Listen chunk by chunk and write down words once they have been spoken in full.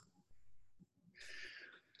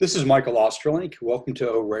This is Michael Osterlink. Welcome to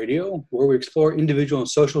O Radio, where we explore individual and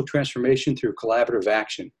social transformation through collaborative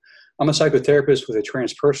action. I'm a psychotherapist with a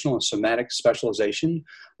transpersonal and somatic specialization.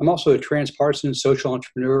 I'm also a transpartisan social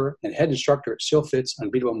entrepreneur and head instructor at SEALFIT's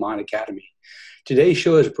Unbeatable Mind Academy. Today's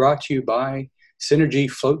show is brought to you by Synergy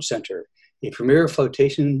Float Center, a premier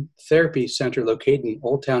flotation therapy center located in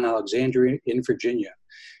Old Town Alexandria in Virginia.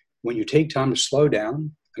 When you take time to slow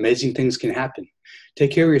down, amazing things can happen. Take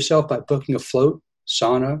care of yourself by booking a float,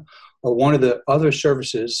 sauna, or one of the other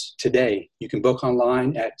services today. You can book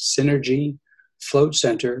online at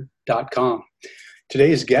synergyfloatcenter.com.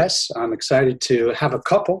 Today's guests, I'm excited to have a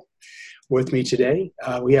couple with me today.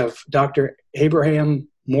 We have Dr. Abraham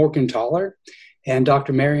Morgentaler and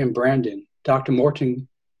Dr. Marion Brandon. Dr.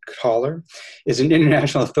 Morgentaler is an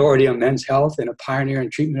international authority on men's health and a pioneer in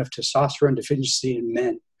treatment of testosterone deficiency in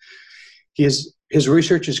men. His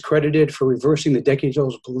research is credited for reversing the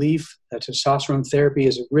decades-old belief that testosterone therapy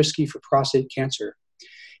is risky for prostate cancer.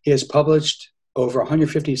 He has published over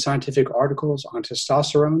 150 scientific articles on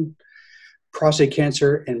testosterone, prostate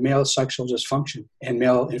cancer, and male sexual dysfunction and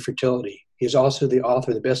male infertility. He is also the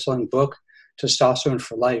author of the best-selling book, Testosterone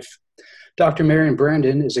for Life. Dr. Marion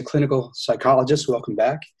Brandon is a clinical psychologist, welcome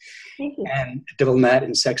back, Thank you, and a diplomat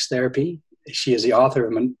in sex therapy. She is the author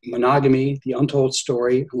of Monogamy, The Untold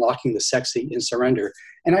Story, Unlocking the Sexy in Surrender.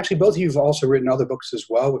 And actually, both of you have also written other books as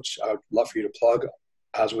well, which I would love for you to plug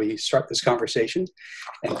as we start this conversation.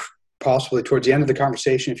 And possibly towards the end of the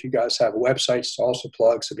conversation, if you guys have websites to also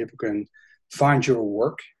plug so people can find your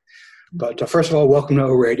work. But first of all, welcome to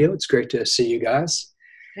O Radio. It's great to see you guys.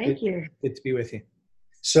 Thank you. Good to be with you.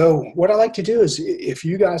 So what I like to do is if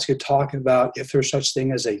you guys could talk about if there's such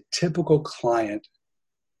thing as a typical client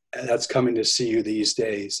that's coming to see you these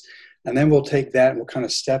days. And then we'll take that and we'll kind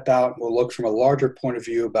of step out and we'll look from a larger point of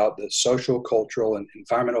view about the social, cultural, and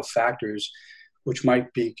environmental factors which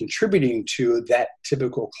might be contributing to that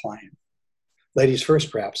typical client. Ladies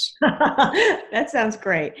first, perhaps. That sounds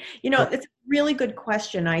great. It's a really good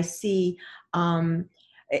question. I see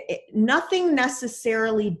nothing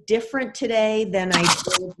necessarily different today than I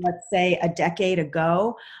did, let's say, a decade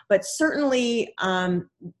ago, but certainly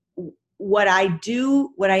what I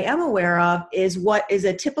am aware of is what is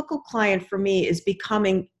a typical client for me is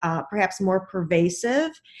becoming perhaps more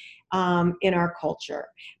pervasive in our culture.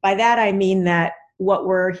 By that, I mean that what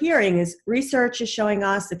we're hearing is research is showing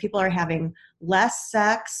us that people are having less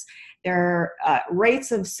sex. Their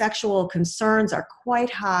rates of sexual concerns are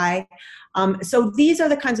quite high. So these are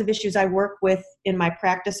the kinds of issues I work with in my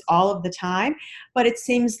practice all of the time. But it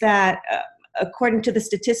seems that according to the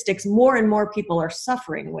statistics, more and more people are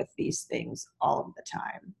suffering with these things all of the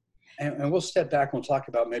time. And we'll step back and we'll talk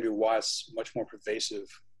about maybe why it's much more pervasive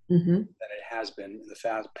than it has been in the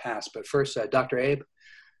past. But first, Dr. Abe,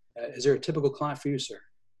 is there a typical client for you, sir?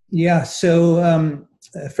 Yeah. So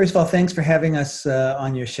first of all, thanks for having us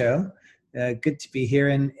on your show. Good to be here.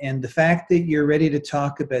 And the fact that you're ready to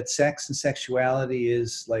talk about sex and sexuality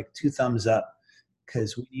is like 2 thumbs up.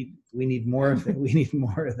 Because we need more of it. We need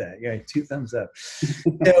more of that. Yeah, 2 thumbs up.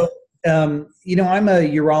 So, I'm a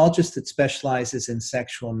urologist that specializes in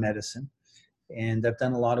sexual medicine, and I've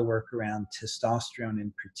done a lot of work around testosterone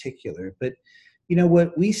in particular. But,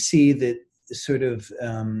 what we see that sort of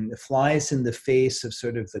flies in the face of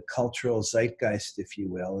sort of the cultural zeitgeist, if you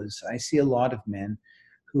will, is I see a lot of men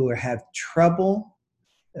who have trouble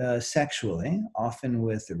sexually, often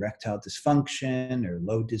with erectile dysfunction or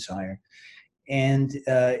low desire. And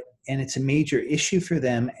it's a major issue for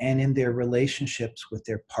them and in their relationships with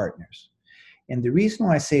their partners. And the reason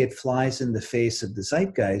why I say it flies in the face of the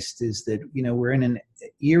zeitgeist is that, we're in an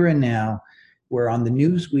era now where on the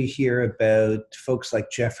news we hear about folks like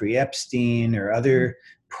Jeffrey Epstein or other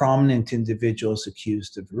prominent individuals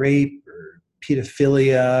accused of rape or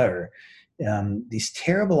pedophilia or these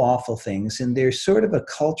terrible, awful things. And there's sort of a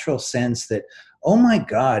cultural sense that, oh my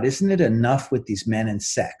God, isn't it enough with these men and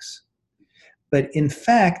sex? But in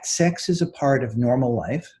fact, sex is a part of normal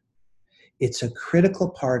life. It's a critical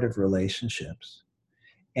part of relationships.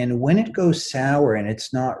 And when it goes sour and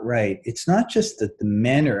it's not right, it's not just that the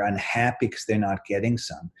men are unhappy because they're not getting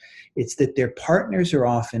some. It's that their partners are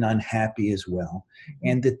often unhappy as well,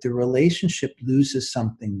 and that the relationship loses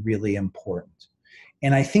something really important.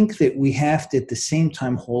 And I think that we have to, at the same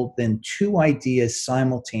time, hold then 2 ideas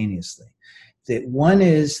simultaneously. That one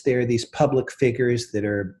is there are these public figures that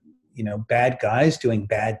are bad guys doing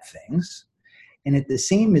bad things. And at the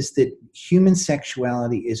same is that human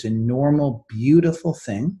sexuality is a normal, beautiful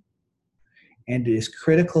thing. And it is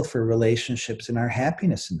critical for relationships and our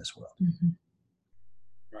happiness in this world.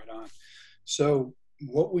 Right on. So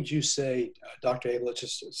what would you say, Dr. Abe, let's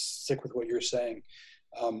just stick with what you're saying.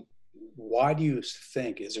 Why do you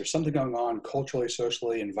think, is there something going on culturally,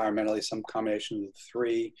 socially, environmentally, some combination of the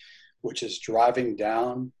three, which is driving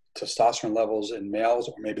down testosterone levels in males,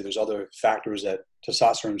 or maybe there's other factors that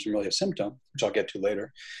testosterone is really a symptom, which I'll get to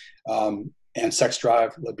later, and sex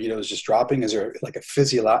drive, libido is just dropping? Is there like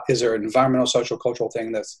is there an environmental, social, cultural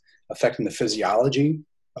thing that's affecting the physiology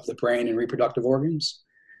of the brain and reproductive organs?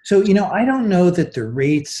 So, I don't know that the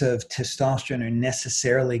rates of testosterone are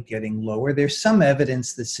necessarily getting lower. There's some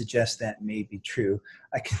evidence that suggests that may be true.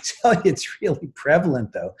 I can tell you it's really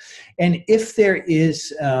prevalent, though. And if there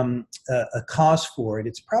is a cause for it,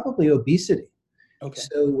 it's probably obesity. Okay.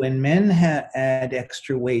 So when men add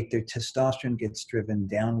extra weight, their testosterone gets driven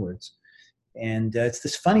downwards. And it's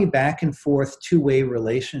this funny back and forth two-way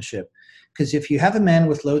relationship. Because if you have a man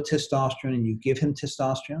with low testosterone and you give him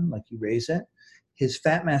testosterone, like you raise it, his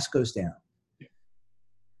fat mass goes down.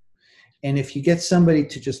 And if you get somebody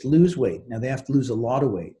to just lose weight, now they have to lose a lot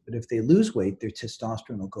of weight, but if they lose weight, their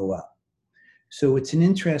testosterone will go up. So it's an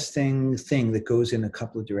interesting thing that goes in a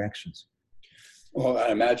couple of directions. Well, I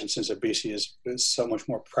imagine since obesity is so much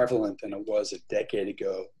more prevalent than it was a decade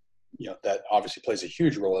ago, that obviously plays a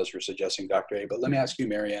huge role, as you're suggesting, Dr. A. But let me ask you,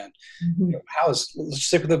 Marianne, let's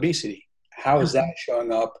stick with obesity. How is that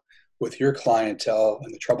showing up with your clientele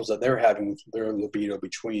and the troubles that they're having with their libido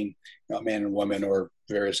between man and woman, or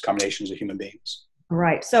various combinations of human beings?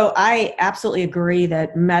 Right. So I absolutely agree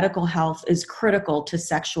that medical health is critical to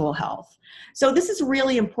sexual health. So this is a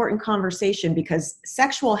really important conversation, because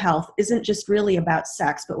sexual health isn't just really about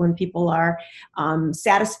sex, but when people are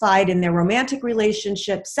satisfied in their romantic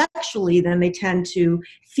relationship sexually, then they tend to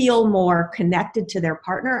feel more connected to their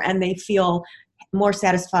partner and they feel more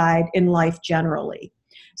satisfied in life generally.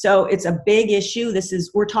 So it's a big issue.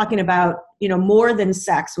 We're talking about, more than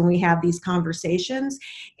sex when we have these conversations.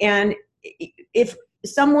 And if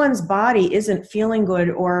someone's body isn't feeling good,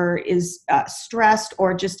 or is stressed,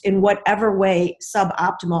 or just in whatever way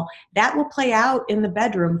suboptimal, that will play out in the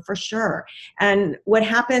bedroom for sure. And what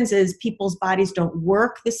happens is people's bodies don't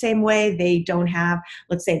work the same way. They don't have,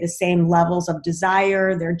 let's say, the same levels of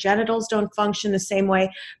desire. Their genitals don't function the same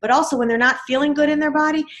way. But also when they're not feeling good in their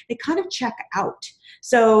body, they kind of check out.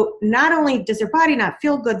 So not only does their body not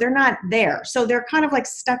feel good, they're not there. So they're kind of like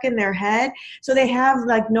stuck in their head. So they have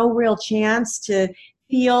like no real chance to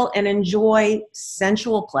feel and enjoy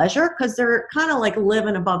sensual pleasure, because they're kind of like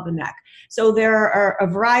living above the neck. So there are a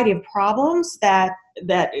variety of problems that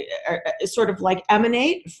are sort of like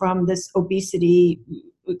emanate from this obesity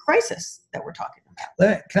crisis that we're talking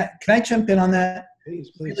about. Can I jump in on that? Please.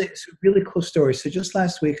 It's a really cool story. So just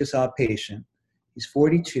last week I saw a patient. He's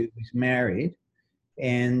 42, he's married,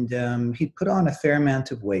 and he put on a fair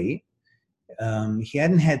amount of weight. He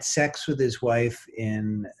hadn't had sex with his wife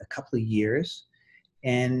in a couple of years.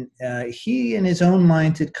 And he, in his own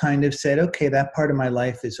mind, had kind of said, okay, that part of my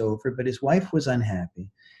life is over. But his wife was unhappy.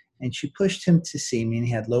 And she pushed him to see me, and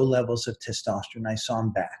he had low levels of testosterone. I saw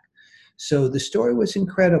him back. So the story was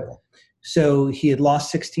incredible. So he had lost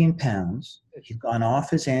 16 pounds. He'd gone off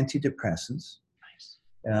his antidepressants.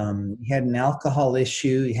 He had an alcohol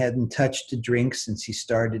issue. He hadn't touched a drink since he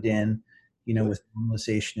started in, with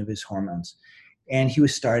normalization of his hormones. And he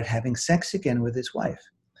started having sex again with his wife.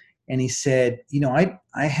 And he said,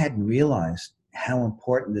 I hadn't realized how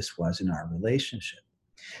important this was in our relationship.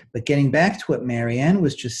 But getting back to what Marianne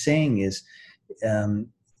was just saying is that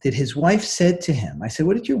his wife said to him, I said,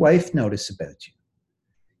 what did your wife notice about you?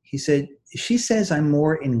 He said, she says I'm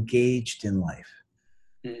more engaged in life.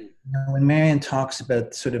 When Marianne talks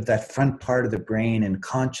about sort of that front part of the brain and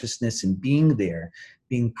consciousness and being there,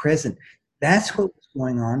 being present, that's what was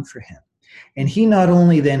going on for him. And he not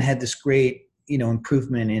only then had this great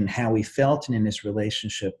improvement in how he felt and in his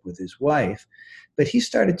relationship with his wife, but he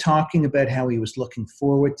started talking about how he was looking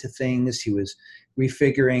forward to things. He was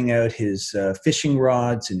refiguring out his fishing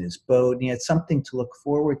rods and his boat, and he had something to look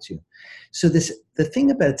forward to. So the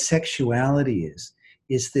thing about sexuality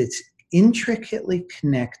is that it's intricately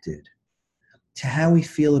connected to how we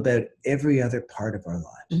feel about every other part of our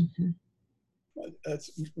lives. Mm-hmm.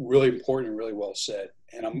 That's really important and really well said.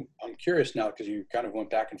 And I'm curious now, because you kind of went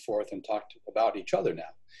back and forth and talked about each other now.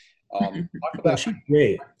 Talk about she's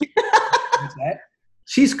great.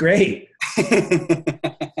 She's great.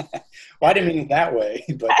 Well, I didn't mean it that way,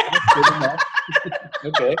 but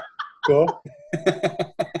okay, cool.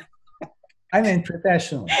 I meant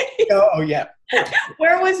professionally. Oh yeah.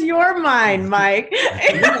 Where was your mind, Mike?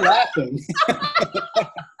 You were laughing.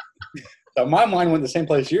 So my mind went the same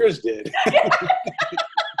place yours did.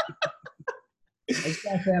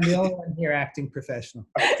 I'm the only one here acting professional.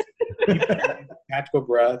 Tactical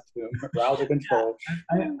breath, arousal control.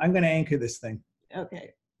 I'm going to anchor this thing.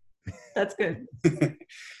 Okay. That's good.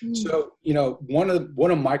 So, one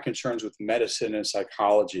of my concerns with medicine and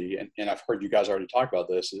psychology, and I've heard you guys already talk about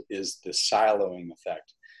this, is the siloing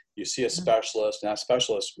effect. You see a specialist, and that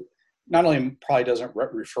specialist not only probably doesn't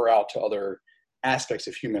refer out to other aspects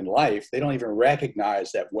of human life, they don't even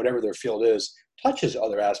recognize that whatever their field is touches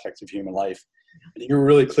other aspects of human life. And you're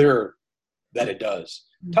really clear that it does.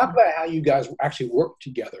 Talk about how you guys actually work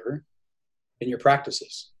together in your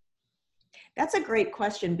practices. That's a great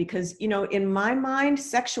question because, in my mind,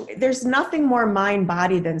 there's nothing more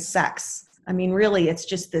mind-body than sex. I mean, really, it's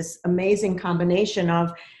just this amazing combination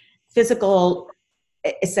of physical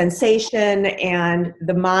sensation and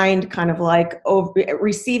the mind kind of like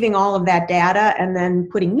receiving all of that data and then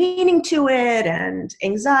putting meaning to it and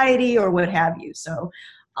anxiety or what have you. So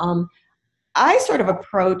I sort of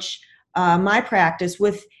approach my practice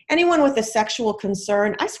with anyone with a sexual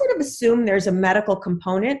concern. I sort of assume there's a medical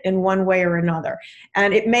component in one way or another.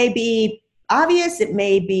 And it may be obvious, it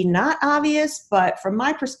may be not obvious, but from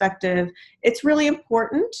my perspective, it's really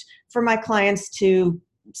important for my clients to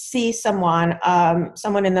see someone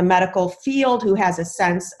in the medical field who has a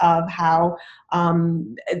sense of how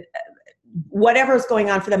whatever's going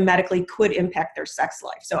on for them medically could impact their sex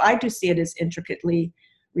life. So I do see it as intricately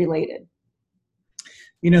related.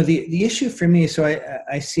 The issue for me, so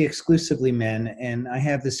I see exclusively men, and I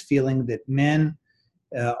have this feeling that men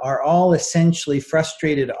are all essentially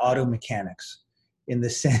frustrated auto mechanics in the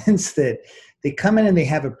sense that they come in and they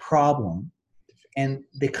have a problem and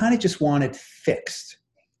they kind of just want it fixed.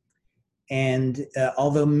 And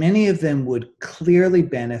although many of them would clearly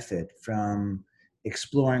benefit from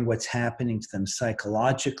exploring what's happening to them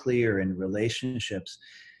psychologically or in relationships,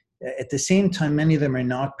 at the same time, many of them are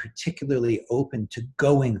not particularly open to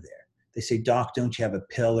going there. They say, "Doc, don't you have a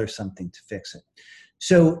pill or something to fix it?"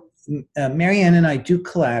 So Marianne and I do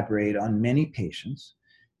collaborate on many patients,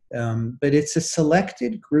 but it's a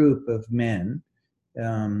selected group of men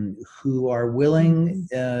who are willing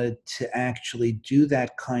to actually do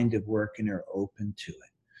that kind of work and are open to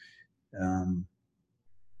it.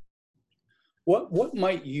 What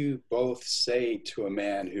might you both say to a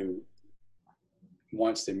man who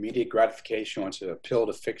wants the immediate gratification, wants a pill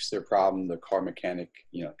to fix their problem, the car mechanic,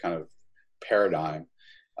 kind of paradigm,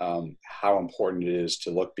 how important it is to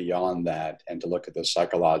look beyond that and to look at the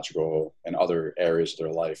psychological and other areas of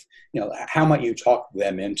their life? How might you talk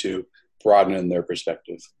them into broadening their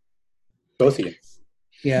perspective? Both of you.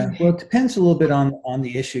 Yeah, well, it depends a little bit on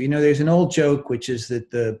the issue. There's an old joke, which is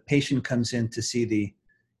that the patient comes in to see the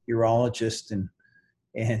urologist and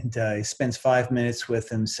he spends 5 minutes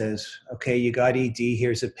with him, says, "Okay, you got ED,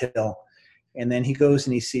 here's a pill." And then he goes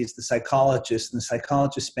and he sees the psychologist, and the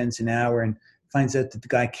psychologist spends an hour and finds out that the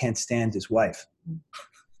guy can't stand his wife.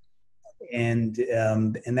 And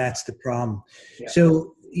that's the problem. Yeah.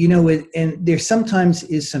 So, and there sometimes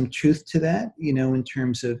is some truth to that, in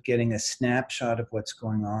terms of getting a snapshot of what's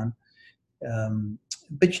going on.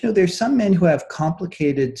 But, there's some men who have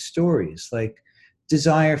complicated stories, like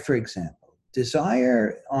desire, for example.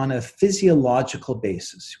 Desire on a physiological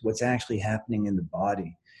basis, what's actually happening in the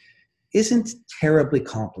body, isn't terribly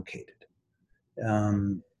complicated.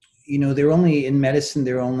 In medicine,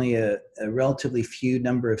 there are only a relatively few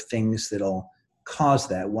number of things that'll cause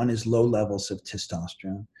that. One is low levels of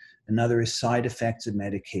testosterone. Another is side effects of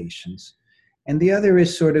medications. And the other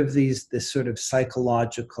is sort of this sort of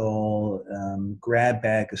psychological grab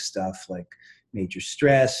bag of stuff like major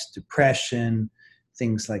stress, depression,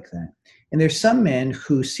 things like that. And there's some men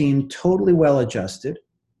who seem totally well-adjusted,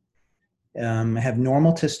 have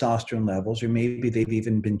normal testosterone levels, or maybe they've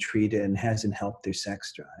even been treated and hasn't helped their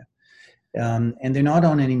sex drive. And they're not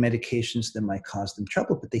on any medications that might cause them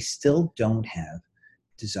trouble, but they still don't have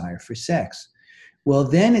desire for sex. Well,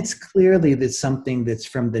 then it's clearly that something that's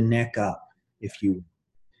from the neck up, if you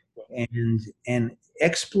will. And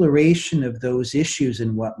exploration of those issues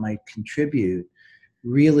and what might contribute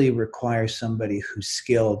really requires somebody who's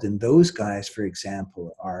skilled. And those guys, for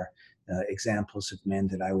example, are examples of men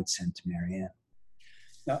that I would send to Marianne.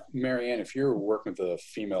 Now, Marianne, if you're working with a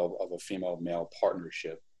female-male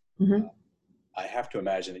partnership, I have to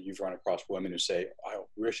imagine that you've run across women who say, "I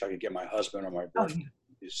wish I could get my husband or my boyfriend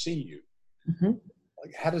to see you."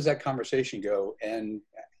 Like, how does that conversation go? And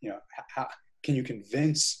how can you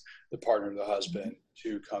convince the partner, the husband,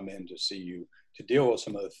 to come in to see you to deal with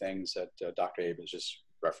some of the things that Dr. Abe has just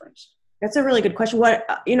referenced? That's a really good question.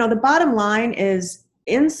 The bottom line is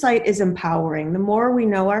insight is empowering. The more we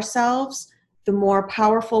know ourselves, the more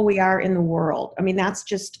powerful we are in the world. I mean, that's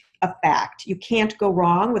just a fact. You can't go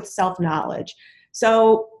wrong with self-knowledge.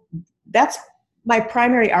 So that's my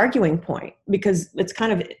primary arguing point, because it's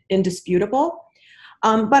kind of indisputable.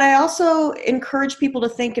 But I also encourage people to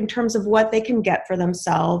think in terms of what they can get for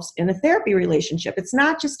themselves in a therapy relationship. It's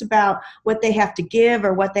not just about what they have to give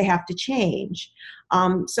or what they have to change.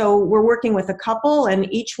 So we're working with a couple,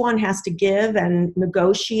 and each one has to give and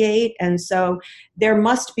negotiate. And so there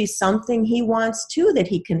must be something he wants too that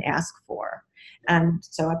he can ask for. And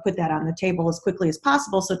so I put that on the table as quickly as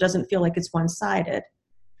possible so it doesn't feel like it's one-sided.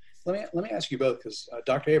 Let me ask you both, because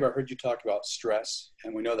Dr. Abe, I heard you talk about stress,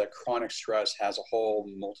 and we know that chronic stress has a whole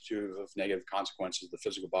multitude of negative consequences to the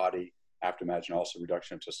physical body, aftermath, and also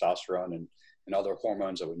reduction of testosterone and other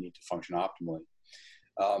hormones that we need to function optimally.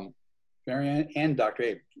 Marianne and Dr.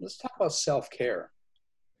 Abe, let's talk about self-care,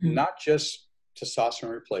 not just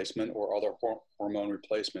testosterone replacement or other hormone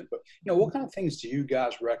replacement, but what kind of things do you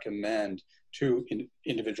guys recommend to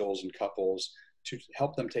individuals and couples to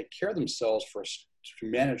help them take care of themselves to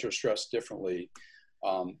manage their stress differently,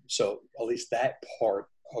 so at least that part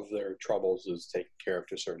of their troubles is taken care of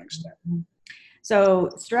to a certain extent? So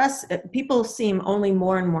stress, people seem only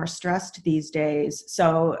more and more stressed these days.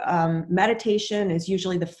 So meditation is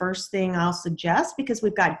usually the first thing I'll suggest because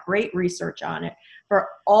we've got great research on it for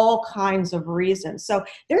all kinds of reasons. So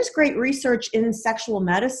there's great research in sexual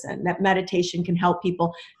medicine that meditation can help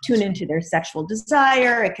people tune into their sexual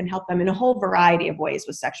desire. It can help them in a whole variety of ways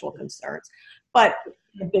with sexual concerns. But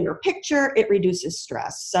the bigger picture, it reduces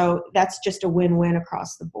stress. So that's just a win-win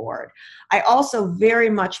across the board. I also very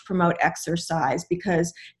much promote exercise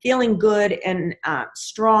because feeling good and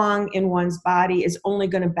strong in one's body is only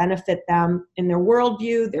going to benefit them in their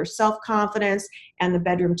worldview, their self-confidence, and the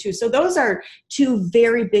bedroom too. So those are two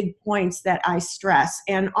very big points that I stress.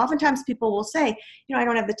 And oftentimes people will say, I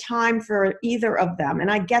don't have the time for either of them. And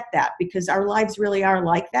I get that because our lives really are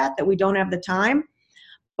like that we don't have the time.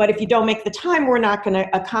 But if you don't make the time, we're not going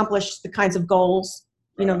to accomplish the kinds of goals,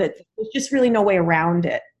 that there's just really no way around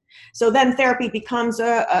it. So then therapy becomes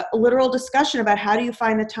a literal discussion about how do you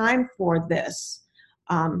find the time for this?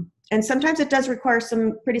 And sometimes it does require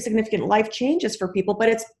some pretty significant life changes for people, but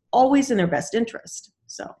it's always in their best interest.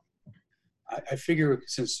 So I figure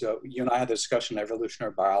since you and I had the discussion of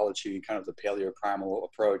evolutionary biology, kind of the paleoprimal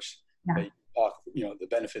approach, that you talk, the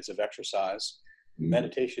benefits of exercise.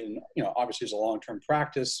 Meditation, obviously is a long-term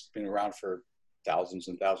practice, been around for thousands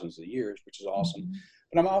and thousands of years, which is awesome.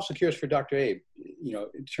 But I'm also curious for Dr. Abe,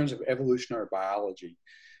 in terms of evolutionary biology,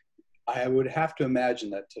 I would have to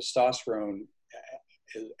imagine that testosterone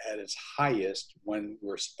is at its highest when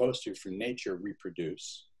we're supposed to, from nature,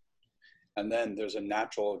 reproduce. And then there's a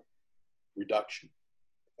natural reduction.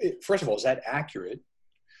 First of all, is that accurate?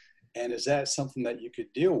 And is that something that you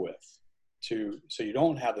could deal with? So you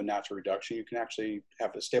don't have the natural reduction, you can actually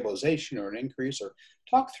have a stabilization or an increase, or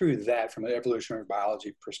talk through that from an evolutionary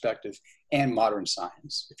biology perspective and modern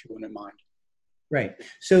science, if you wouldn't mind. Right.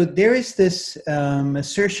 So there is this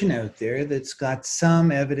assertion out there that's got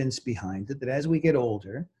some evidence behind it that as we get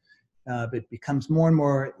older, it becomes more and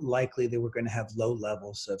more likely that we're going to have low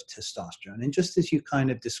levels of testosterone. And just as you kind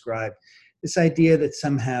of described, this idea that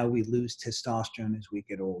somehow we lose testosterone as we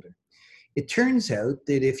get older. It turns out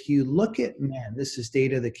that if you look at men, this is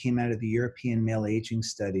data that came out of the European Male Aging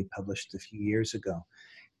Study published a few years ago,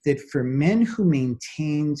 that for men who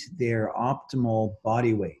maintained their optimal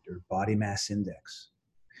body weight or body mass index,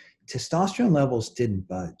 testosterone levels didn't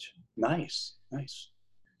budge. Nice.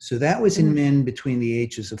 So that was in men between the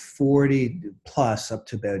ages of 40 plus up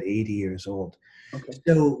to about 80 years old. Okay.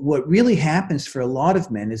 So what really happens for a lot of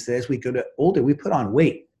men is that as we go to older, we put on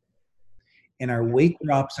weight. And our weight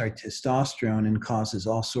drops our testosterone and causes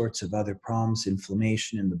all sorts of other problems,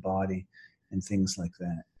 inflammation in the body and things like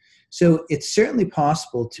that. So it's certainly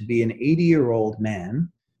possible to be an 80-year-old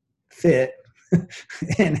man, fit,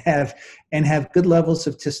 and have good levels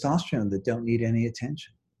of testosterone that don't need any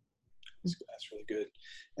attention. That's really good.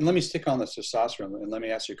 And let me stick on the testosterone and let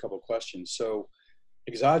me ask you a couple of questions. So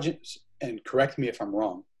exogenous, and correct me if I'm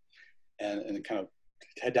wrong, and kind of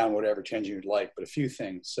head down whatever tangent you'd like, but a few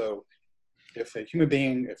things. So if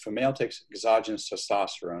a male takes exogenous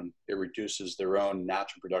testosterone, it reduces their own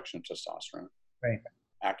natural production of testosterone. Right.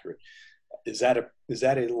 Accurate. Is that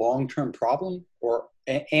a long-term problem?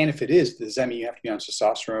 And if it is, does that mean you have to be on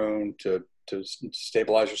testosterone to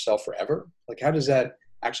stabilize yourself forever? Like, how does that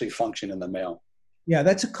actually function in the male? Yeah,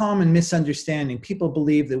 that's a common misunderstanding. People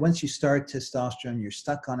believe that once you start testosterone, you're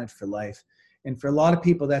stuck on it for life. And for a lot of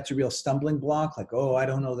people, that's a real stumbling block. Like, oh, I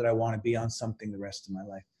don't know that I want to be on something the rest of my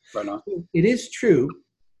life. Right on. It is true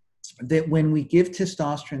that when we give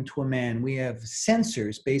testosterone to a man, we have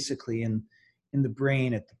sensors basically in the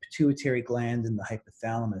brain at the pituitary gland and the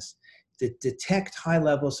hypothalamus that detect high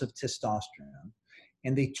levels of testosterone,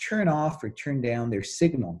 and they turn off or turn down their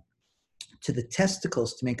signal to the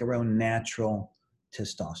testicles to make our own natural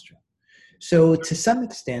testosterone. So to some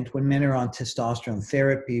extent, when men are on testosterone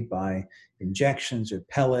therapy by injections or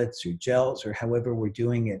pellets or gels or however we're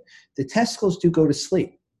doing it, the testicles do go to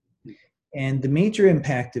sleep. And the major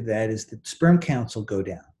impact of that is that sperm counts will go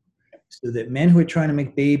down. So that men who are trying to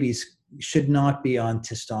make babies should not be on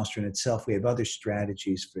testosterone itself. We have other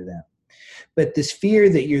strategies for them. But this fear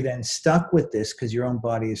that you're then stuck with this because your own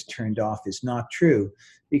body is turned off is not true,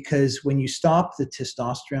 because when you stop the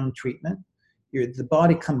testosterone treatment, the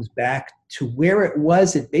body comes back to where it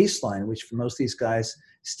was at baseline, which for most of these guys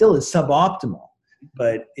still is suboptimal,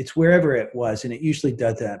 but it's wherever it was, and it usually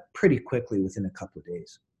does that pretty quickly within a couple of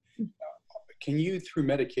days. Can you, through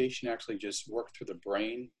medication, actually just work through the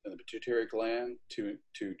brain and the pituitary gland to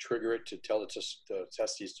trigger it to tell the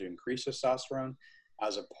testes to increase testosterone,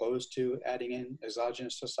 as opposed to adding in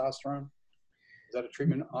exogenous testosterone? Is that a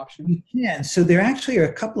treatment option? You can. So there actually are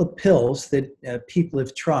a couple of pills that people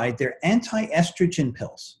have tried. They're anti-estrogen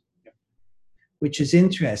pills, which is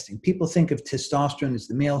interesting. People think of testosterone as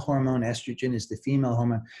the male hormone, estrogen is the female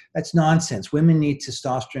hormone. That's nonsense. Women need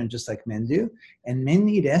testosterone just like men do, and men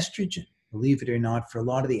need estrogen, believe it or not, for a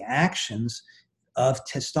lot of the actions of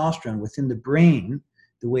testosterone within the brain.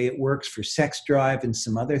 The way it works for sex drive and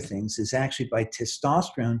some other things is actually by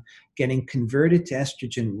testosterone getting converted to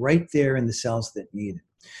estrogen right there in the cells that need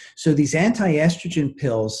it. So these anti-estrogen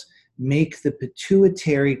pills make the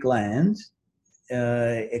pituitary gland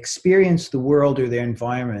experience the world or their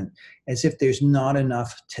environment as if there's not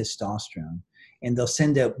enough testosterone, and they'll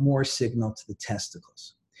send out more signal to the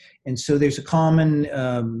testicles. And so there's a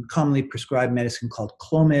commonly prescribed medicine called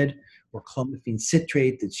Clomid, or clomiphene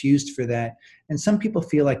citrate, that's used for that. And some people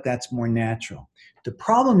feel like that's more natural. The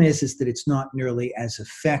problem is that it's not nearly as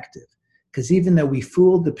effective, because even though we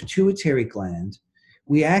fooled the pituitary gland,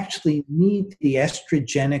 we actually need the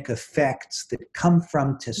estrogenic effects that come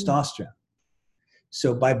from testosterone.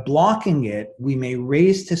 So by blocking it, we may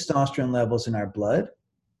raise testosterone levels in our blood,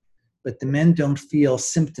 but the men don't feel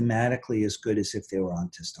symptomatically as good as if they were on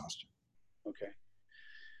testosterone. Okay.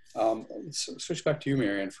 Let's switch back to you,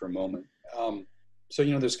 Marianne, for a moment. So,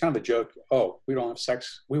 there's kind of a joke, oh, we don't have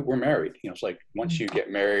sex, we're married. It's like once you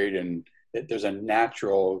get married and there's a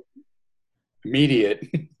natural, immediate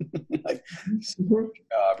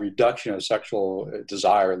reduction of sexual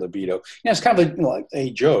desire, libido. It's kind of like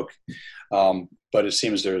a joke, but it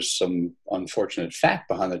seems there's some unfortunate fact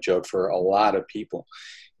behind the joke for a lot of people.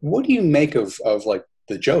 What do you make of like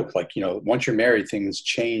the joke? Like, once you're married, things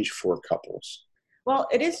change for couples. Well,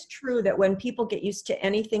 it is true that when people get used to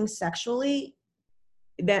anything sexually,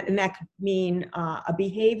 that could mean a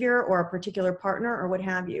behavior or a particular partner or what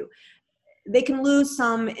have you, they can lose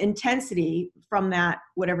some intensity from that,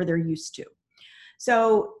 whatever they're used to.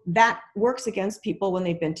 So that works against people when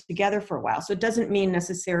they've been together for a while. So it doesn't mean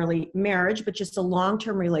necessarily marriage, but just a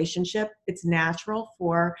long-term relationship. It's natural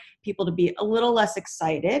for people to be a little less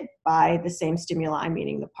excited by the same stimuli,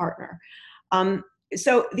 meaning the partner.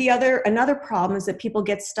 So another problem is that people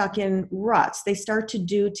get stuck in ruts. They start to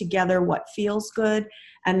do together what feels good,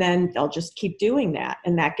 and then they'll just keep doing that.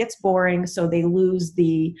 And that gets boring, so they lose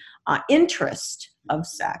the interest of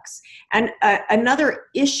sex. And another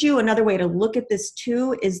way to look at this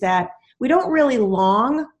too is that we don't really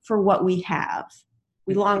long for what we have.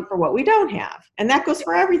 We long for what we don't have. And that goes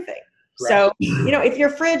for everything. Right. So, if your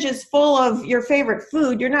fridge is full of your favorite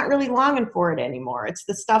food, you're not really longing for it anymore. It's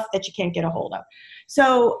the stuff that you can't get a hold of.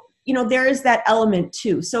 So, there is that element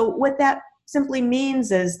too. So what that simply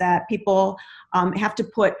means is that people have to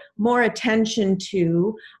put more attention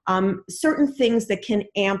to certain things that can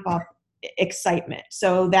amp up excitement.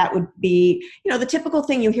 So that would be, the typical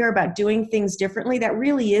thing you hear about doing things differently. That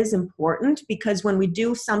really is important, because when we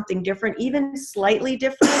do something different, even slightly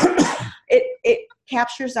different, it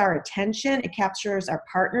captures our attention. It captures our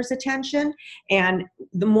partner's attention. And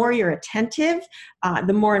the more you're attentive,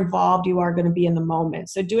 the more involved you are going to be in the moment.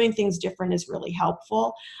 So doing things different is really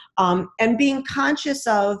helpful. And being conscious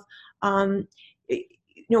of,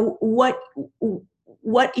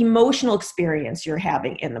 what emotional experience you're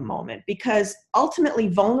having in the moment, because ultimately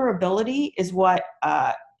vulnerability is what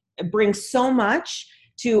brings so much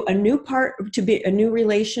to a new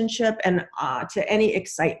relationship and to any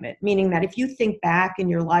excitement. Meaning that if you think back in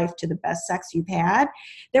your life to the best sex you've had,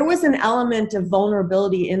 there was an element of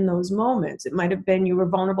vulnerability in those moments. It might have been you were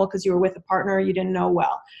vulnerable because you were with a partner you didn't know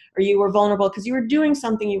well, or you were vulnerable because you were doing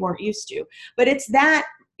something you weren't used to. But it's that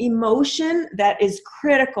emotion that is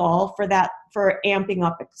critical for amping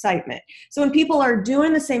up excitement. So when people are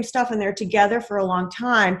doing the same stuff and they're together for a long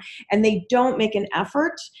time and they don't make an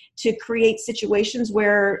effort to create situations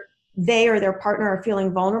where they or their partner are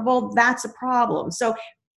feeling vulnerable, that's a problem. So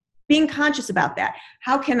being conscious about that.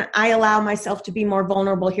 How can I allow myself to be more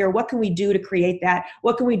vulnerable here? What can we do to create that?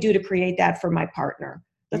 What can we do to create that for my partner?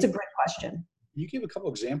 That's a great question. You give a couple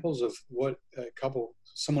examples of what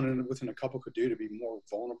someone within a couple could do to be more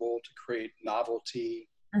vulnerable, to create novelty,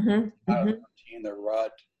 out of the routine, their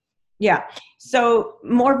rut. Yeah. So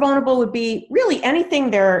more vulnerable would be really anything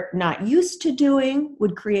they're not used to doing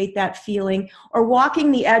would create that feeling, or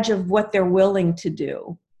walking the edge of what they're willing to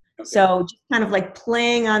do. Okay. So just kind of like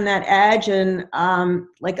playing on that edge and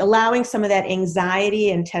like allowing some of that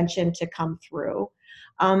anxiety and tension to come through.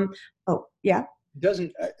 Oh, yeah. It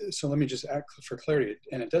doesn't, so let me just add for clarity,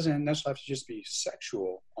 and it doesn't necessarily have to just be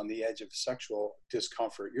sexual, on the edge of sexual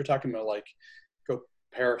discomfort. You're talking about like go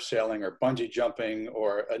parasailing or bungee jumping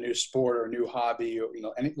or a new sport or a new hobby, or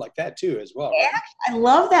anything like that too as well. Yeah, right? I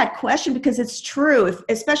love that question because it's true.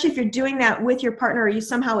 Especially if you're doing that with your partner, or you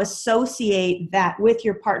somehow associate that with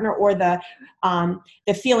your partner, or the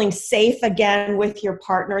feeling safe again with your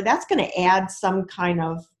partner, that's going to add some kind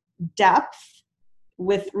of depth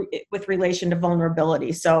with relation to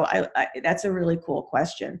vulnerability. So that's a really cool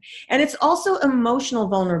question. And it's also emotional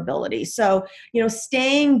vulnerability. So,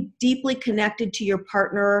 staying deeply connected to your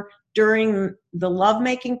partner during the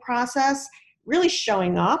lovemaking process, really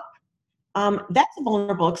showing up, that's a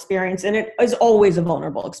vulnerable experience, and it is always a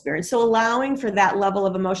vulnerable experience. So allowing for that level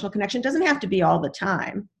of emotional connection doesn't have to be all the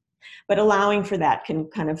time, but allowing for that can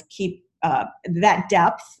kind of keep that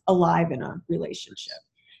depth alive in a relationship.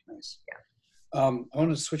 Nice. Yeah. I want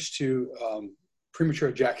to switch to premature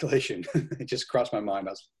ejaculation. It just crossed my mind.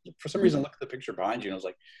 For some reason, I looked at the picture behind you and I was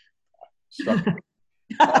like, struck me.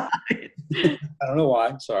 I don't know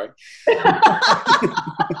why. Sorry.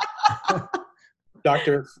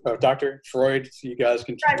 Dr. Freud, so you guys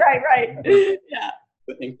can. Right. Yeah.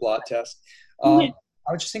 The ink blot test. I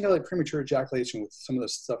was just thinking of like premature ejaculation with some of the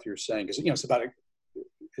stuff you're saying, because it's about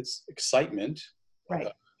it's excitement, right?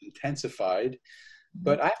 Intensified.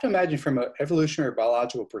 But I have to imagine from an evolutionary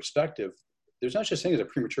biological perspective, there's no such thing as a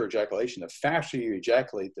premature ejaculation. The faster you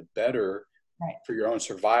ejaculate, the better for your own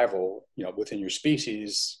survival, within your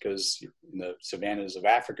species, because in the savannas of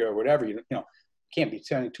Africa or whatever, you can't be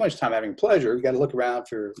spending too much time having pleasure. You got to look around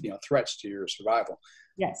for, threats to your survival.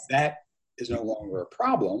 Yes. That is no longer a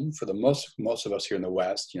problem for the most of us here in the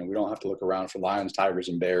West. We don't have to look around for lions, tigers,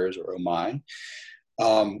 and bears, or oh my.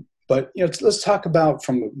 But let's talk about,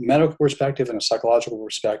 from a medical perspective and a psychological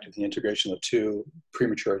perspective, the integration of the two,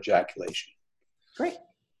 premature ejaculation. Great.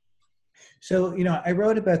 So, I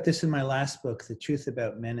wrote about this in my last book, The Truth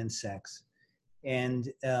About Men and Sex.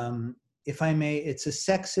 And if I may, it's a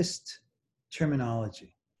sexist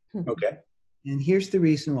terminology. Okay. And here's the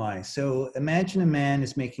reason why. So imagine a man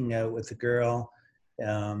is making out with a girl.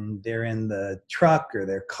 They're in the truck or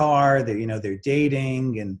their car, they're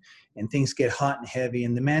dating, and things get hot and heavy,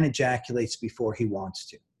 and the man ejaculates before he wants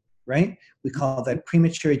to, right? We call that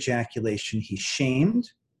premature ejaculation. He's shamed,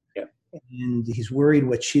 and he's worried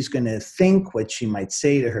what she's going to think, what she might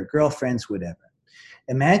say to her girlfriends, whatever.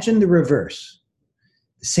 Imagine the reverse.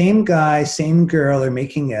 The same guy, same girl are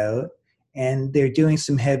making out, and they're doing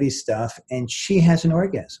some heavy stuff, and she has an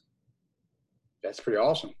orgasm. That's pretty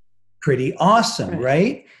awesome. Pretty awesome,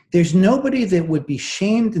 right? There's nobody that would be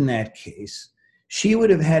shamed in that case. She would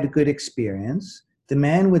have had a good experience. The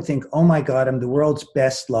man would think, oh my God, I'm the world's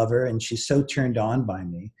best lover, and she's so turned on by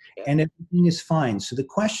me, and everything is fine. So the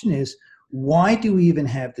question is, why do we even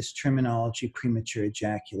have this terminology, premature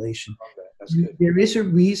ejaculation? Okay, that's good. There is a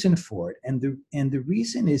reason for it, and the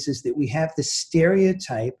reason is that we have the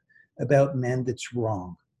stereotype about men that's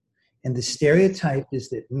wrong. And the stereotype is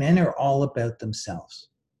that men are all about themselves.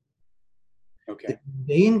 Okay.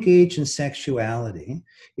 They engage in sexuality,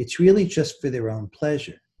 it's really just for their own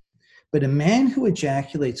pleasure. But a man who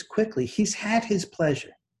ejaculates quickly, he's had his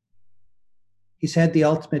pleasure. He's had the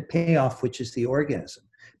ultimate payoff, which is the orgasm,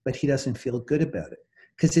 but he doesn't feel good about it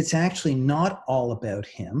because it's actually not all about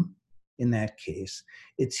him in that case.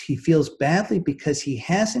 He feels badly because he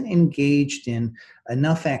hasn't engaged in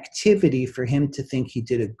enough activity for him to think he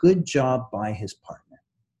did a good job by his partner.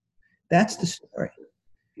 That's the story.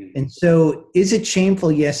 And so is it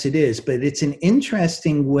shameful? Yes, it is. But it's an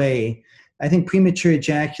interesting way. I think premature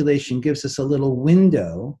ejaculation gives us a little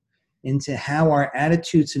window into how our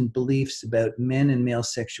attitudes and beliefs about men and male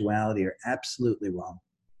sexuality are absolutely wrong.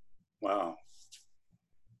 Wow.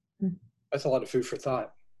 That's a lot of food for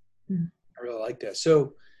thought. I really like that.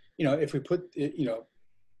 So, if we put,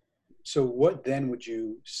 so what then would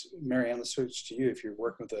you, Marianne, let's switch to you. If you're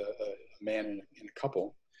working with a man in a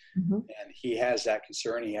couple, and he has that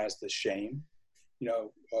concern, he has the shame,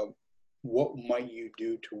 what might you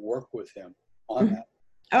do to work with him on that?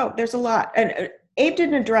 Oh, there's a lot. And Abe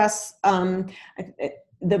didn't address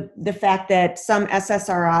the fact that some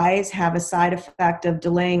SSRIs have a side effect of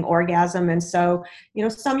delaying orgasm. And so,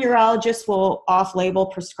 some urologists will off-label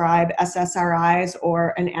prescribe SSRIs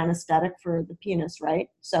or an anesthetic for the penis, right?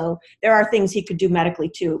 So there are things he could do medically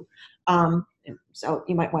too. So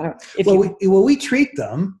you might want to. We treat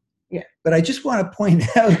them. Yeah. But I just want to point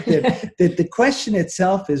out that, that the question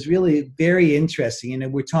itself is really very interesting.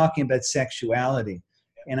 We're talking about sexuality.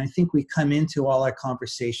 And I think we come into all our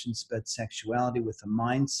conversations about sexuality with a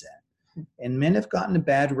mindset. And men have gotten a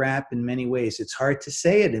bad rap in many ways. It's hard to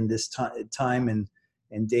say it in this time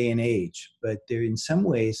and day and age. But there, in some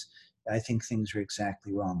ways, I think things are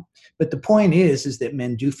exactly wrong. But the point is that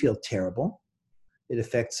men do feel terrible. It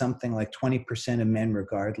affects something like 20% of men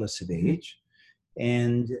regardless of age.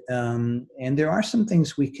 And there are some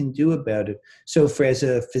things we can do about it. So as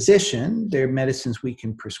a physician, there are medicines we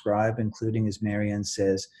can prescribe, including, as Marianne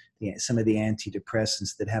says, some of the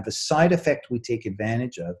antidepressants that have a side effect we take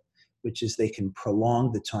advantage of, which is they can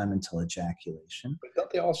prolong the time until ejaculation. But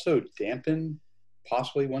don't they also dampen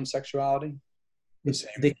possibly one's sexuality?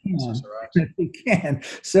 They can. They can.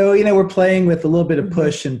 So, we're playing with a little bit of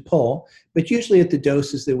push and pull, but usually at the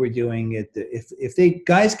doses that we're doing it, if they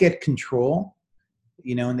guys get control,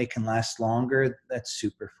 and they can last longer, that's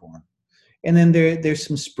super for them. And then there's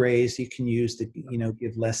some sprays you can use that,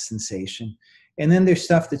 give less sensation. And then there's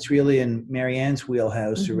stuff that's really in Marianne's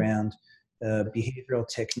wheelhouse around behavioral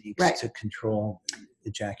techniques to control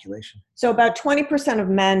ejaculation. So about 20% of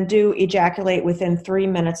men do ejaculate within 3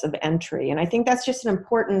 minutes of entry. And I think that's just an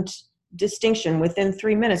important distinction, within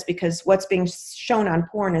 3 minutes, because what's being shown on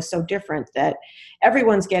porn is so different that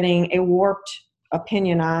everyone's getting a warped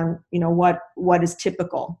opinion on, what is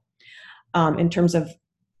typical in terms of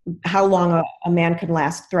how long a man can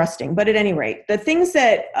last thrusting. But at any rate, the things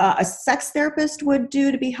that a sex therapist would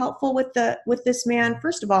do to be helpful with this man,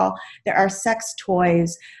 first of all, there are sex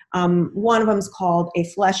toys. One of them is called a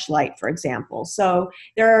fleshlight, for example. So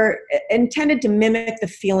they're intended to mimic the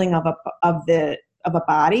feeling of a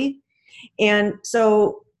body. And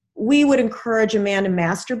so we would encourage a man to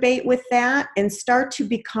masturbate with that and start to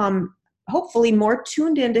become hopefully more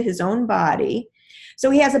tuned into his own body.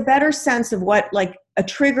 So he has a better sense of what like a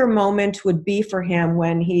trigger moment would be for him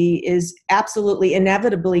when he is absolutely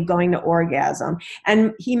inevitably going to orgasm.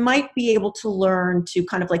 And he might be able to learn to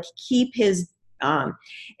kind of like keep his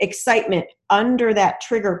excitement under that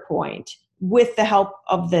trigger point with the help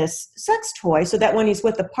of this sex toy, so that when he's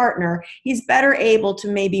with a partner, he's better able to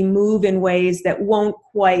maybe move in ways that won't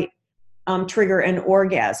quite trigger an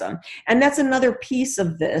orgasm. And that's another piece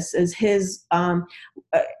of this, is his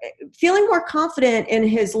feeling more confident in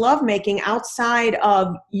his lovemaking outside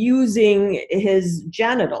of using his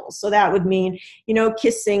genitals. So that would mean,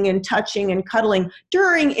 kissing and touching and cuddling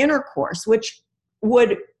during intercourse, which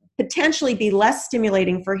would potentially be less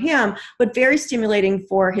stimulating for him, but very stimulating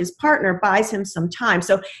for his partner, buys him some time.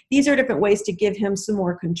 So these are different ways to give him some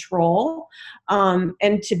more control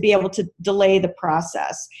and to be able to delay the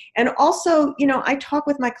process. And also, I talk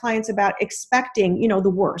with my clients about expecting, the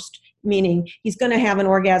worst, meaning he's going to have an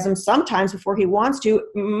orgasm sometimes before he wants to.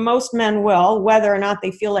 Most men will, whether or not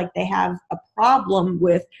they feel like they have a problem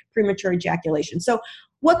with premature ejaculation. So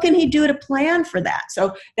what can he do to plan for that?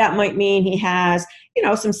 So that might mean he has,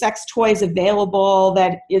 some sex toys available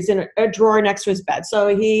that is in a drawer next to his bed.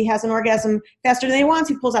 So he has an orgasm faster than he wants.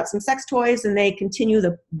 He pulls out some sex toys and they continue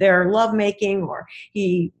their lovemaking, or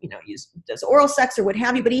he, does oral sex or what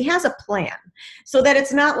have you. But he has a plan so that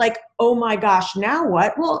it's not like, oh my gosh, now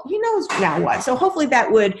what? Well, he knows now what. So hopefully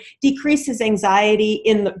that would decrease his anxiety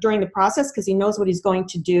during the process, because he knows what he's going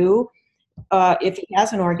to do if he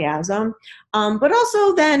has an orgasm. But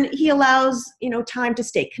also then he allows, time to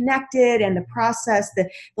stay connected, and the process, the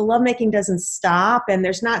lovemaking doesn't stop, and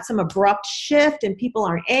there's not some abrupt shift and people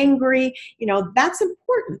aren't angry. That's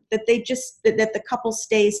important, that that the couple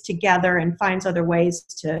stays together and finds other ways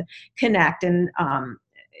to connect, and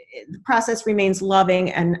the process remains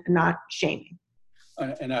loving and not shaming.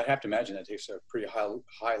 And I have to imagine that takes a pretty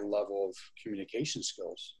high level of communication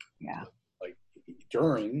skills. Yeah. Like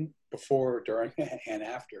during, before, during, and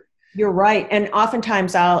after. You're right. And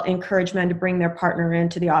oftentimes I'll encourage men to bring their partner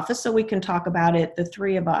into the office so we can talk about it, the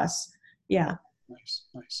three of us. Yeah. Nice.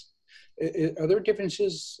 Are there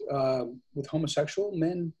differences with homosexual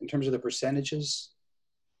men in terms of the percentages?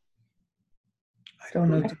 I don't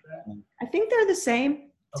know. I think they're the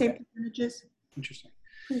same Okay. percentages. Interesting.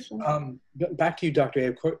 Sure. Back to you, Dr.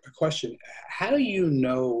 A, a question. How do you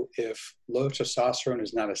know if low testosterone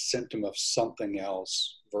is not a symptom of something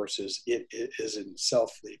else versus it is in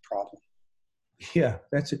itself the problem? Yeah,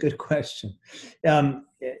 that's a good question.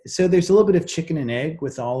 So there's a little bit of chicken and egg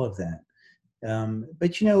with all of that.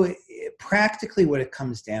 But, practically what it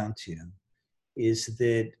comes down to is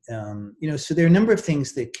that, so there are a number of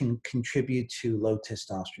things that can contribute to low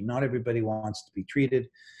testosterone. Not everybody wants to be treated.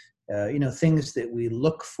 Things that we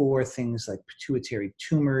look for, things like pituitary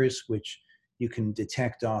tumors, which you can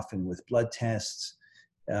detect often with blood tests.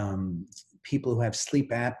 People who have sleep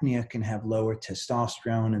apnea can have lower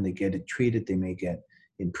testosterone, and they get it treated. They may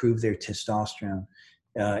improve their testosterone.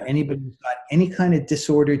 Anybody who's got any kind of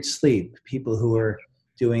disordered sleep, people who are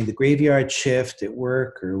doing the graveyard shift at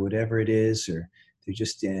work or whatever it is, or they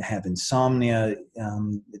just have insomnia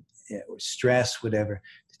or stress, whatever,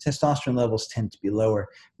 the testosterone levels tend to be lower.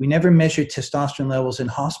 We never measure testosterone levels in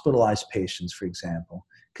hospitalized patients, for example,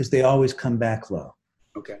 because they always come back low.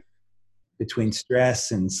 Okay. Between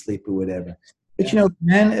stress and sleep or whatever. But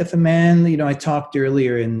if a man, I talked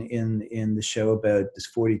earlier in the show about this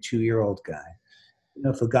 42-year-old guy.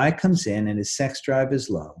 If a guy comes in and his sex drive is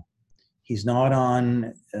low, he's not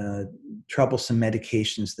on troublesome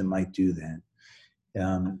medications that might do that.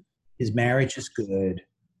 His marriage is good.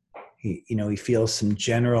 He feels some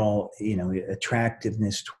general,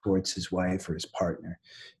 attractiveness towards his wife or his partner.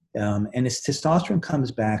 And his testosterone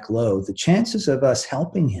comes back low. The chances of us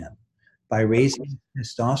helping him by raising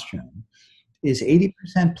testosterone is 80%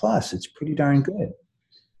 plus. It's pretty darn good.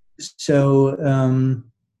 So,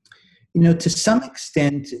 to some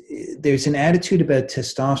extent, there's an attitude about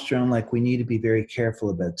testosterone, like we need to be very careful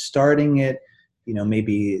about starting it.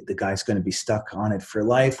 Maybe the guy's going to be stuck on it for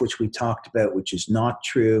life, which we talked about, which is not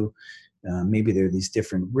true. Maybe there are these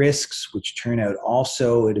different risks, which turn out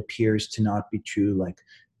also, it appears to not be true, like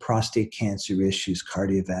prostate cancer issues,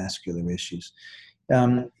 cardiovascular issues.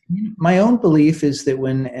 My own belief is that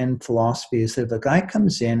and philosophy is that if a guy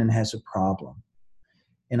comes in and has a problem,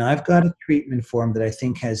 and I've got a treatment for him that I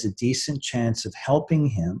think has a decent chance of helping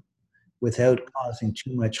him without causing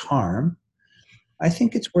too much harm, I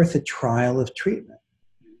think it's worth a trial of treatment.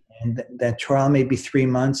 And that trial may be 3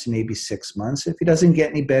 months, maybe 6 months. If he doesn't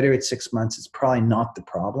get any better at 6 months, it's probably not the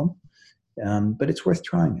problem, but it's worth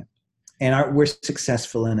trying it. And we're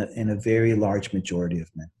successful in a very large majority of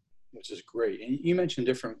men. Which is great. And you mentioned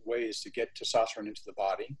different ways to get testosterone into the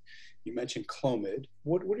body. You mentioned Clomid.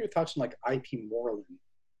 What are your thoughts on like IP Morlin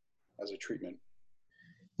as a treatment?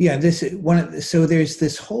 Yeah, so there's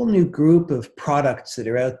this whole new group of products that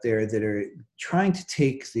are out there that are trying to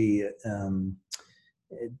take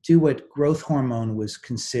do what growth hormone was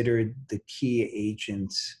considered the key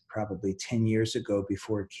agent probably 10 years ago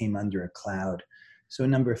before it came under a cloud. So a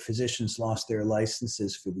number of physicians lost their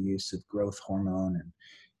licenses for the use of growth hormone,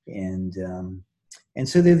 and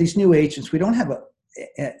so there are these new agents. We don't have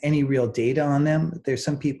any real data on them. There's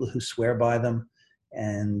some people who swear by them,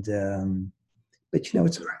 but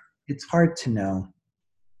it's hard to know.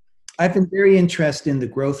 I've been very interested in the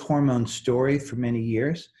growth hormone story for many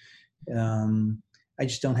years. I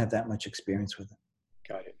just don't have that much experience with it.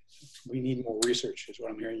 Got it. We need more research, is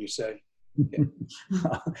what I'm hearing you say. Yeah.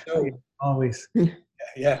 So, always.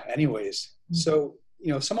 Yeah. Anyways, so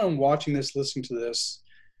someone watching this, listening to this,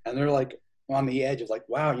 and they're like on the edge of like,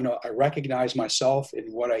 wow, I recognize myself in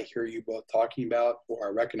what I hear you both talking about, or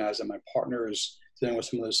I recognize that my partner is dealing with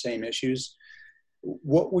some of those same issues.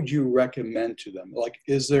 What would you recommend to them? Like,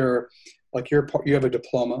 is there, like you have a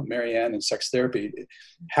diploma, Marianne, in sex therapy.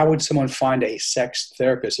 How would someone find a sex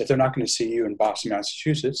therapist if they're not going to see you in Boston,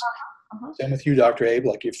 Massachusetts? Same with you, Dr. Abe.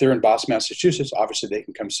 Like if they're in Boston, Massachusetts, obviously they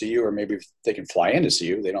can come see you, or maybe they can fly in to see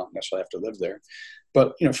you. They don't necessarily have to live there.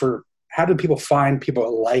 But how do people find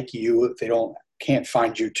people like you if they can't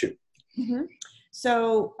find you too? Mm-hmm.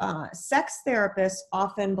 So sex therapists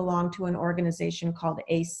often belong to an organization called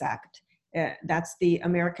AASECT. That's the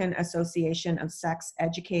American Association of Sex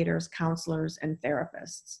Educators, Counselors, and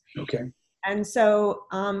Therapists. Okay. And so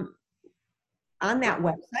on that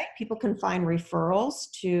website, people can find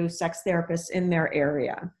referrals to sex therapists in their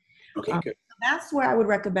area. Okay, good. That's where I would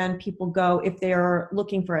recommend people go if they're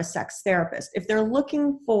looking for a sex therapist. If they're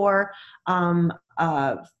looking for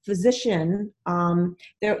a physician,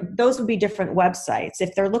 those would be different websites.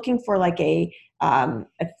 If they're looking for like a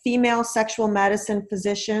female sexual medicine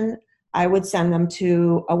physician, I would send them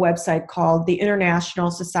to a website called the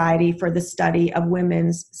International Society for the Study of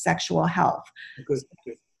Women's Sexual Health. Good.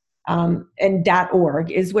 And .org,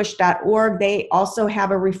 iswish.org. They also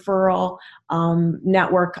have a referral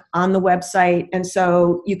network on the website. And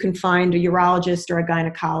so you can find a urologist or a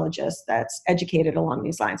gynecologist that's educated along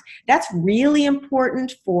these lines. That's really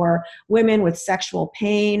important for women with sexual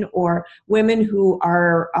pain or women who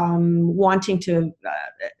are wanting to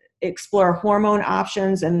explore hormone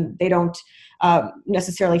options, and they don't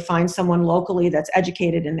necessarily find someone locally that's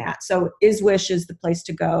educated in that. So ISWISH is the place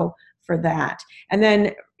to go for that. And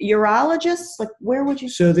then urologists, like where would you?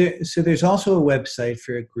 So there's also a website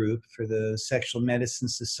for a group for the Sexual Medicine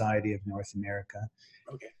Society of North America.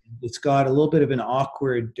 Okay. It's got a little bit of an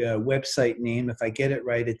awkward website name. If I get it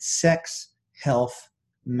right, it's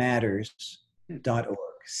sexhealthmatters.org.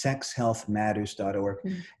 Sexhealthmatters.org.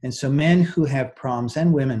 Mm-hmm. And so men who have problems,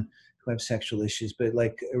 and women who have sexual issues, but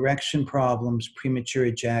like erection problems, premature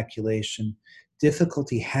ejaculation,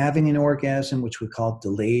 difficulty having an orgasm, which we call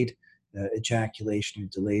delayed ejaculation or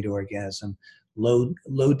delayed orgasm, low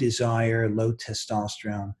desire, low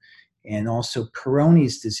testosterone, and also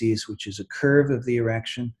Peyronie's disease, which is a curve of the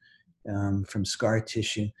erection from scar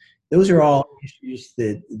tissue. Those are all issues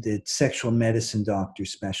that sexual medicine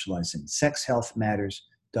doctors specialize in.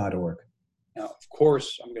 Sexhealthmatters.org. Now, of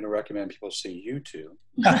course, I'm going to recommend people see you two.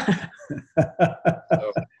 So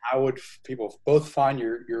how would people both find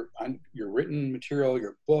your written material,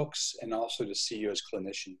 your books, and also to see you as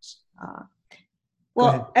clinicians?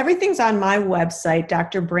 Well, everything's on my website,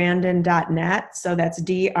 drbrandon.net. So that's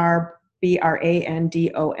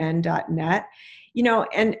drbrandon.net. You know,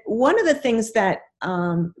 and one of the things that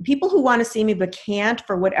people who want to see me but can't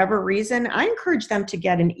for whatever reason, I encourage them to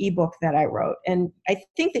get an ebook that I wrote. And I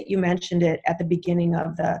think that you mentioned it at the beginning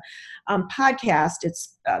of the podcast.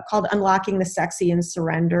 It's called Unlocking the Sexy and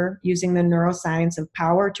Surrender, Using the Neuroscience of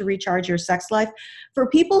Power to Recharge Your Sex Life. For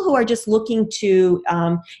people who are just looking to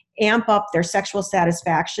amp up their sexual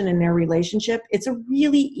satisfaction in their relationship, it's a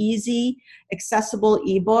really easy, accessible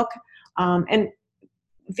ebook. And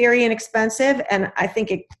very inexpensive, and I think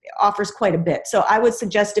it offers quite a bit. So I would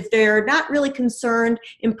suggest if they're not really concerned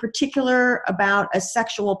in particular about a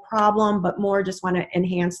sexual problem, but more just want to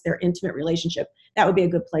enhance their intimate relationship, that would be a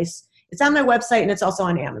good place. It's on my website, and it's also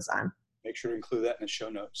on Amazon. Make sure to include that in the show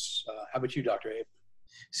notes. How about you, Dr. Abe?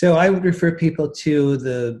 So I would refer people to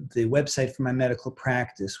the website for my medical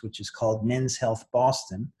practice, which is called Men's Health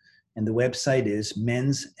Boston, and the website is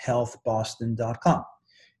menshealthboston.com.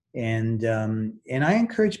 And I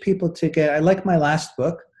encourage people to I like my last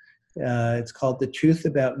book. It's called The Truth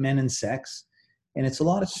About Men and Sex. And it's a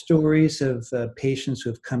lot of stories of patients who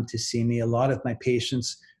have come to see me. A lot of my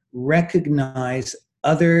patients recognize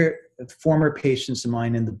other former patients of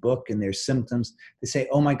mine in the book and their symptoms. They say,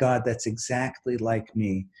 oh my God, that's exactly like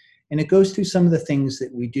me. And it goes through some of the things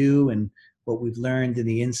that we do and what we've learned and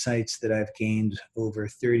the insights that I've gained over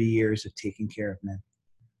 30 years of taking care of men.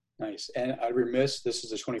 Nice. And I'd remiss, this is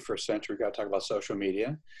the 21st century, we've got to talk about social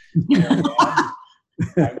media. Your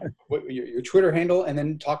Twitter handle, and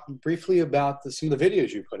then talk briefly about some of the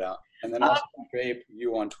videos you put out. And then also, Abe,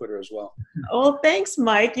 you on Twitter as well. Well, thanks,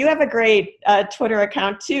 Mike. You have a great Twitter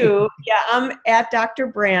account too. Yeah, I'm at Dr.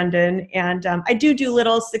 Brandon, and I do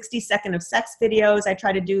little 60-second of sex videos. I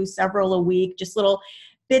try to do several a week, just little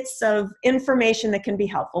bits of information that can be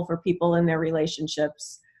helpful for people in their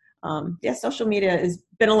relationships. Social media has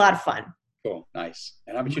been a lot of fun. Cool. Nice.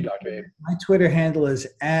 And how about you, Dr. Abe? My Twitter handle is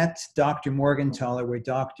at Dr. Morgentaler, where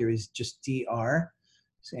doctor is just DR.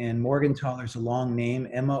 And Morgentaler is a long name,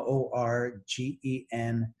 Morgentaler.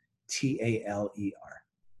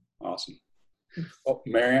 Awesome. Well,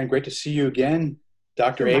 Marianne, great to see you again.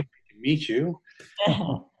 Dr. Abe, great to meet you.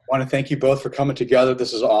 I want to thank you both for coming together.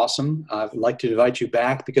 This is awesome. I'd like to invite you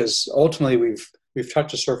back because ultimately we've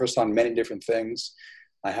touched the surface on many different things.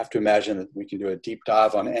 I have to imagine that we can do a deep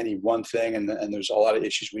dive on any one thing, and there's a lot of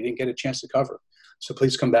issues we didn't get a chance to cover. So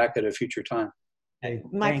please come back at a future time. Hey,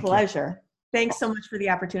 my pleasure. Thanks so much for the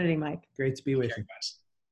opportunity, Mike. Great to be with you. Guys.